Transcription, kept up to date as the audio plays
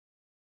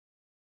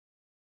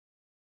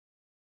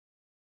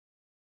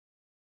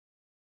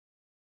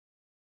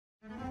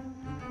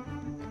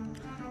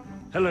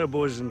Hello,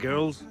 boys and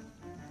girls,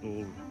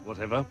 or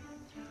whatever.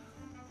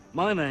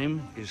 My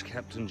name is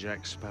Captain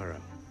Jack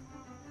Sparrow.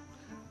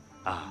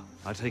 Ah,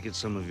 I take it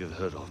some of you have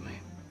heard of me.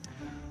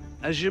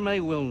 As you may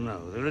well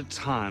know, there are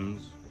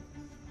times,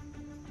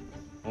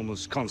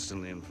 almost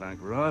constantly in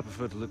fact, where I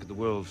prefer to look at the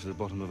world through the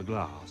bottom of a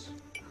glass.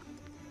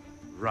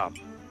 Rum.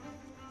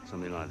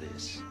 Something like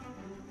this.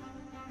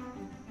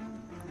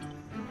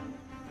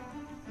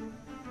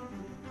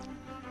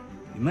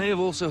 You may have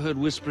also heard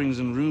whisperings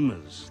and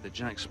rumors that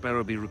Jack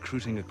Sparrow be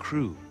recruiting a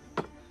crew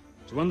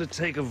to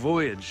undertake a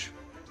voyage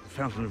to the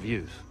Fountain of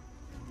Youth.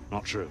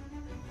 Not true.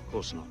 Of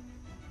course not.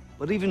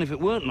 But even if it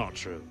weren't not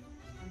true,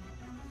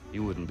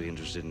 you wouldn't be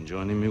interested in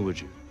joining me, would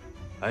you?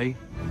 Eh?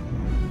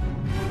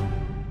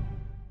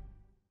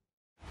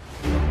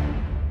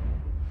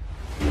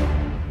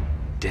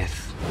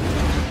 Death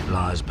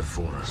lies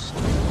before us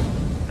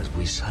as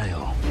we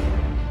sail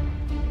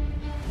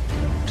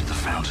to the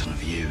Fountain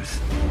of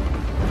Youth.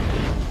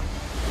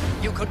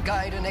 You could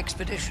guide an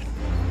expedition.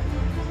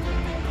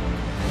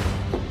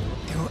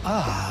 You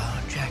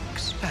are Jack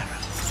Sparrow.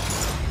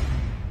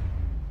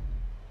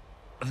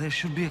 There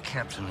should be a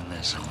captain in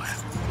there somewhere.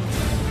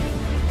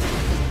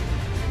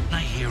 I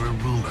hear a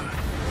rumor.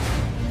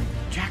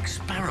 Jack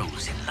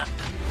Sparrow's in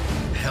London,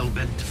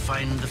 hell-bent to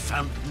find the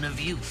Fountain of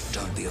Youth.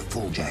 Don't be a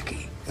fool,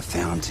 Jackie. The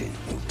fountain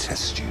will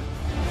test you.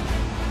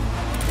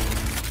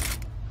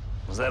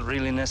 Was that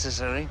really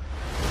necessary?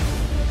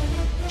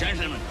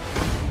 Gentlemen,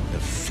 the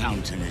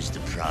fountain is the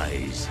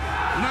prize.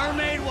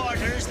 Mermaid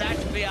waters, that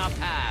be our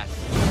path.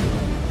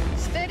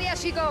 Steady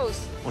as she goes.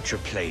 What's your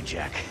play,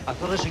 Jack? I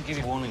thought I should give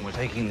you warning. We're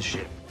taking the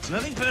ship. It's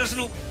nothing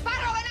personal.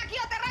 Sparrow, ven aquí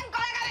o te arranco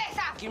la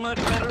cabeza. You might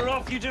be better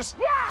off. You just...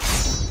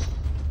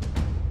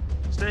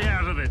 Stay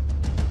out of it.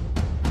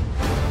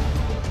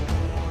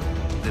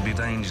 There'll be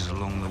dangers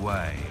along the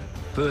way.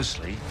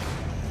 Firstly,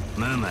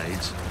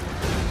 mermaids,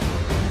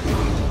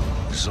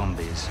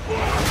 zombies,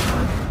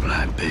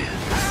 Blackbeard,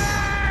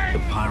 the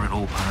pirate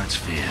all pirates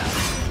fear.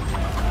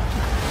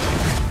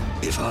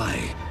 If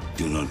I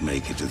do not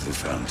make it to the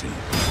fountain,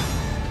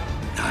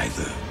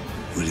 neither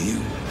will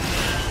you.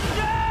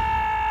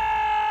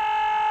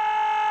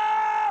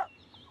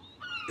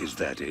 Is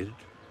that it?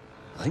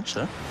 I think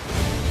so.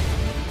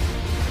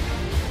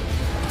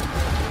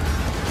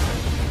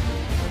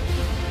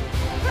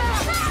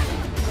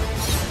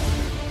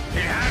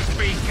 It has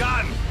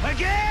begun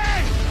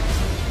again!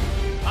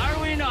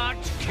 Are we not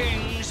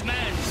king's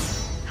men?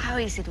 How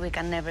is it we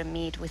can never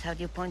meet without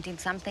you pointing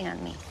something at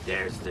me?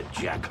 There's the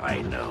Jack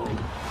I know.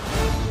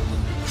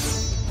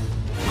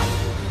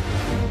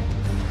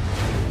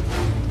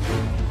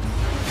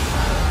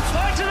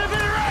 Fight to the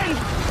bitter end!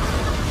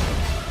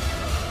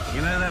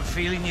 You know that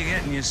feeling you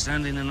get when you're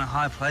standing in a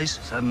high place?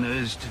 Sudden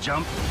urge to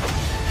jump?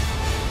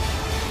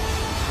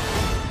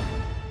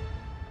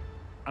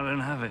 I don't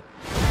have it.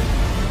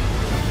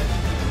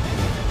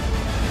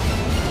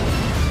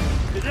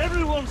 Did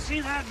everyone see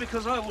that?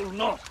 Because I will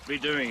not be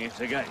doing it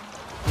again.